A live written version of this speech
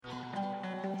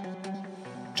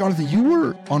Jonathan, you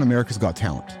were on America's Got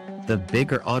Talent. The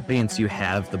bigger audience you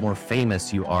have, the more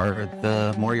famous you are,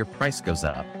 the more your price goes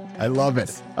up. I love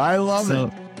it. I love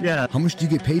it. Yeah. How much do you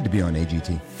get paid to be on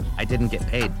AGT? I didn't get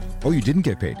paid. Oh, you didn't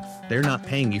get paid? They're not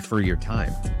paying you for your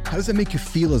time. How does that make you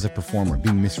feel as a performer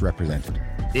being misrepresented?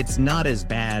 It's not as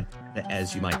bad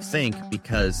as you might think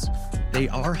because they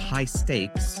are high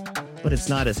stakes, but it's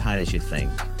not as high as you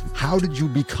think. How did you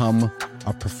become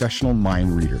a professional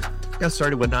mind reader? I got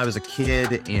started when I was a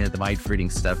kid, and the mind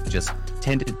reading stuff just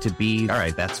tended to be, all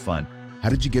right, that's fun. How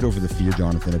did you get over the fear,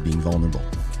 Jonathan, of being vulnerable?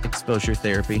 Exposure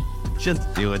therapy.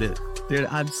 Just doing it. Dude,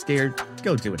 I'm scared.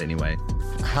 Go do it anyway.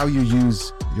 How you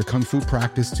use your Kung Fu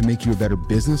practice to make you a better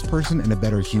business person and a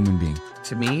better human being.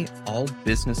 To me, all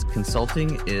business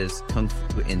consulting is Kung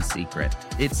Fu in secret.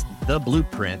 It's the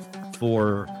blueprint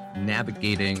for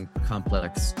navigating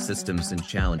complex systems and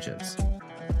challenges.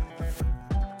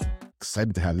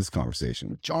 Excited to have this conversation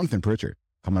with Jonathan Pritchard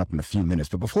coming up in a few minutes.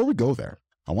 But before we go there,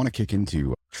 I want to kick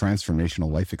into transformational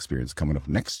life experience coming up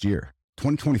next year,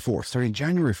 2024, starting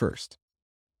January 1st.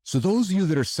 So those of you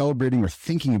that are celebrating or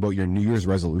thinking about your New Year's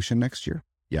resolution next year,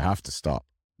 you have to stop.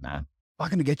 Not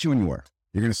going to get you anywhere.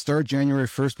 You're going to start January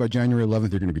 1st. By January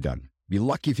 11th, you're going to be done. Be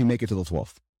lucky if you make it to the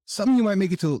 12th. Some of you might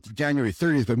make it till January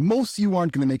 30th, but most of you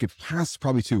aren't going to make it past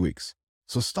probably 2 weeks.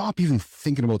 So stop even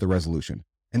thinking about the resolution.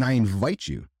 And I invite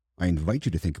you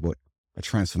to think about a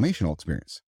transformational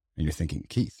experience. And you're thinking,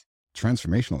 Keith,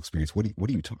 transformational experience, what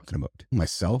are you talking about?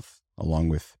 Myself, along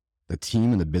with the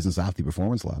team in the Business Athlete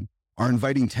Performance Lab, are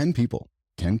inviting 10 people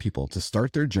to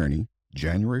start their journey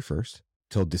January 1st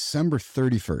till December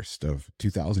 31st of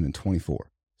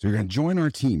 2024. So you're going to join our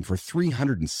team for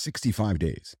 365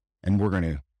 days. And we're going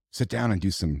to sit down and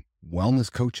do some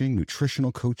wellness coaching,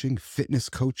 nutritional coaching, fitness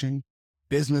coaching,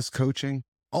 business coaching,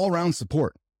 all-around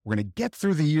support. We're going to get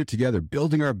through the year together,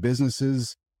 building our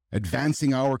businesses,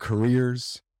 advancing our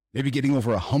careers, maybe getting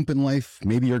over a hump in life.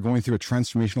 Maybe you're going through a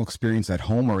transformational experience at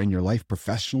home or in your life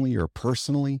professionally or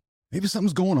personally. Maybe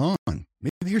something's going on.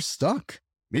 Maybe you're stuck.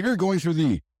 Maybe you're going through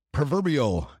the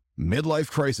proverbial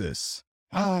midlife crisis.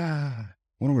 I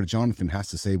wonder what Jonathan has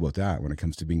to say about that when it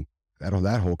comes to being that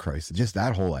whole crisis, just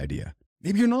that whole idea.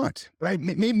 Maybe you're not, right?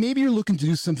 Maybe you're looking to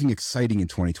do something exciting in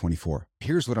 2024.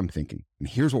 Here's what I'm thinking, and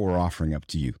here's what we're offering up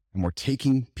to you. And we're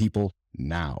taking people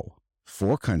now.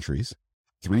 4 countries,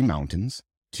 3 mountains,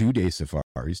 2-day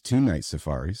safaris, 2-night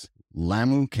safaris,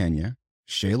 Lamu, Kenya,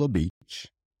 Shela Beach.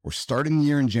 We're starting the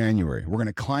year in January. We're going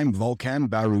to climb Volcan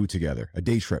Baru together, a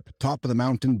day trip, top of the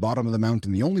mountain, bottom of the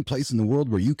mountain, the only place in the world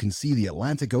where you can see the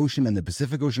Atlantic Ocean and the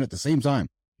Pacific Ocean at the same time.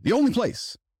 The only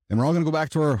place. And we're all going to go back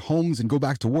to our homes and go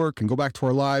back to work and go back to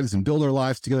our lives and build our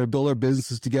lives together, build our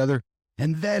businesses together.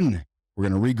 And then we're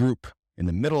going to regroup in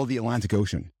the middle of the Atlantic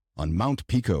Ocean on Mount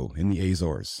Pico in the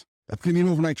Azores. That's going to be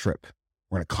an overnight trip.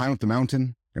 We're going to climb up the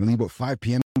mountain. We're going to leave about 5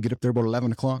 p.m., get up there about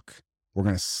 11 o'clock. We're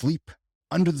going to sleep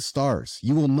under the stars.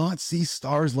 You will not see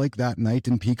stars like that night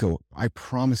in Pico. I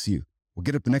promise you. We'll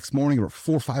get up the next morning about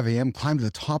 4 or 5 a.m., climb to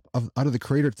the top out of the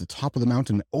crater to the top of the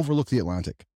mountain, and overlook the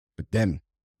Atlantic. But then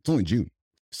it's only June.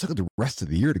 Still got the rest of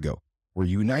the year to go. We're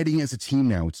uniting as a team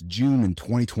now. It's June in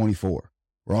 2024.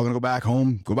 We're all going to go back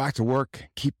home, go back to work,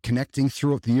 keep connecting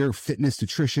throughout the year. Fitness,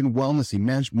 nutrition, wellness,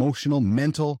 emotional,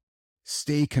 mental.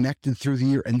 Stay connected through the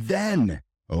year. And then,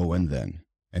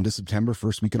 end of September,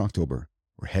 first week in October,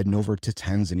 we're heading over to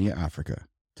Tanzania, Africa,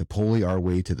 to pulley our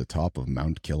way to the top of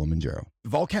Mount Kilimanjaro.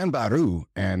 Volcan Baru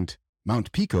and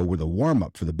Mount Pico were the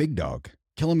warm-up for the big dog,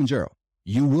 Kilimanjaro.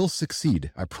 You will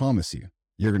succeed, I promise you.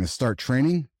 You're going to start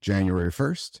training January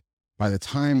 1st. By the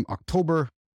time October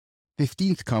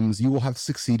 15th comes, you will have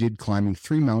succeeded climbing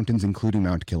 3 mountains, including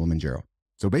Mount Kilimanjaro.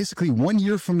 So basically 1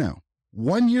 year from now,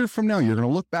 you're going to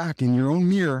look back in your own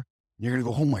mirror. You're going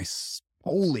to go,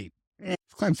 I've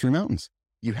climbed 3 mountains.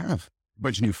 You have a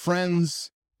bunch of new friends,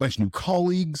 a bunch of new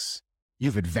colleagues.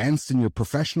 You've advanced in your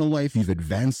professional life. You've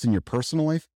advanced in your personal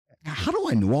life. How do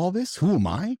I know all this? Who am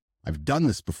I? I've done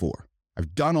this before.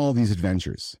 I've done all these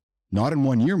adventures. Not in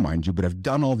 1 year, mind you, but I've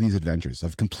done all these adventures.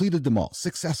 I've completed them all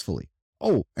successfully.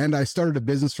 Oh, and I started a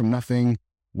business from nothing,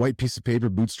 white piece of paper,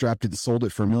 bootstrapped it and sold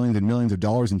it for millions and millions of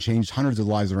dollars and changed hundreds of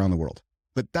lives around the world.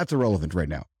 But that's irrelevant right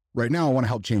now. Right now, I want to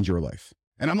help change your life.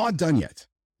 And I'm not done yet.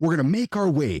 We're going to make our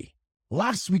way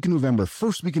last week in November,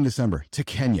 first week in December to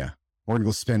Kenya. We're going to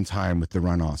go spend time with the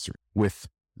rhinoceros, with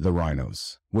the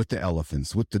rhinos, with the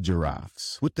elephants, with the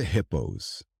giraffes, with the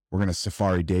hippos. We're going to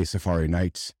safari day, safari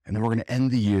night, and then we're going to end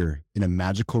the year in a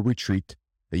magical retreat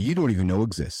that you don't even know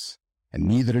exists. And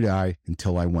neither did I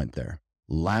until I went there.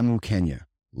 Lamu, Kenya,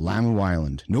 Lamu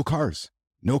Island. No cars,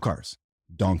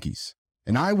 donkeys.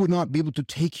 And I would not be able to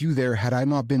take you there had I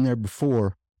not been there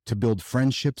before to build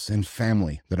friendships and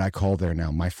family that I call there now,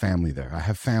 my family there. I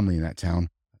have family in that town.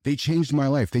 They changed my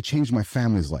life. They changed my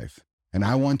family's life. And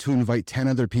I want to invite 10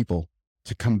 other people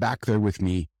to come back there with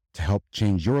me to help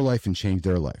change your life and change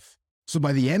their life. So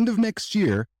by the end of next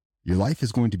year, your life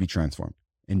is going to be transformed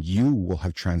and you will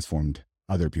have transformed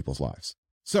other people's lives.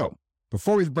 So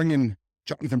before we bring in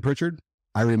Jonathan Pritchard,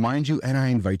 I remind you and I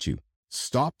invite you,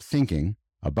 stop thinking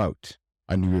about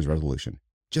a New Year's resolution.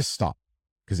 Just stop,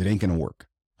 because it ain't going to work.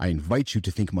 I invite you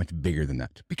to think much bigger than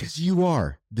that, because you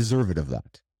are deserving of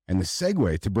that. And the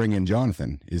segue to bring in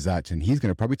Jonathan is that, and he's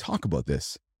going to probably talk about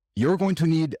this, you're going to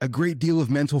need a great deal of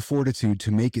mental fortitude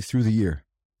to make it through the year.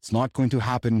 It's not going to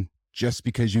happen just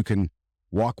because you can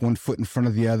walk one foot in front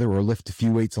of the other or lift a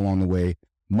few weights along the way.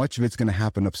 Much of it's going to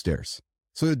happen upstairs.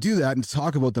 So to do that and to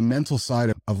talk about the mental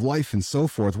side of life and so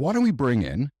forth, why don't we bring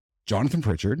in Jonathan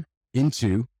Pritchard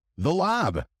into the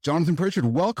lab. Jonathan Pritchard,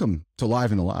 welcome to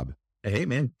Live in the Lab. Hey,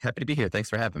 man. Happy to be here. Thanks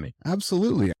for having me.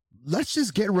 Absolutely. Let's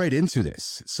just get right into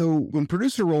this. So when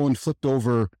producer Roland flipped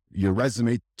over your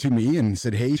resume to me and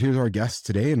said, hey, here's our guest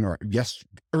today and our guest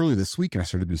earlier this week, and I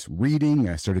started just reading,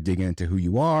 I started digging into who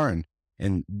you are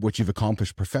and what you've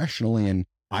accomplished professionally. And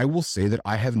I will say that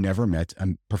I have never met a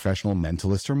professional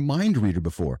mentalist or mind reader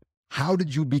before. How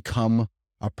did you become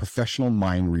a professional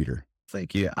mind reader?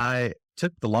 Thank you. I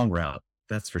took the long route,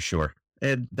 that's for sure.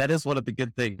 And that is one of the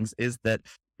good things, is that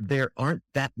there aren't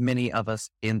that many of us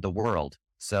in the world.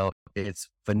 So it's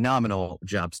phenomenal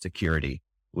job security,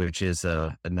 which is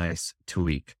a nice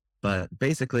tweak. But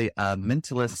basically, a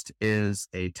mentalist is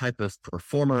a type of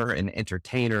performer and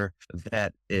entertainer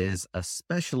that is a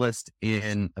specialist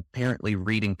in apparently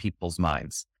reading people's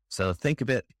minds. So think of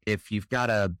it, if you've got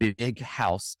a big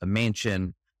house, a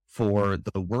mansion for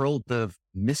the world of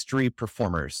mystery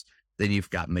performers, then you've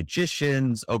got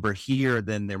magicians over here,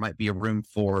 then there might be a room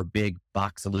for big box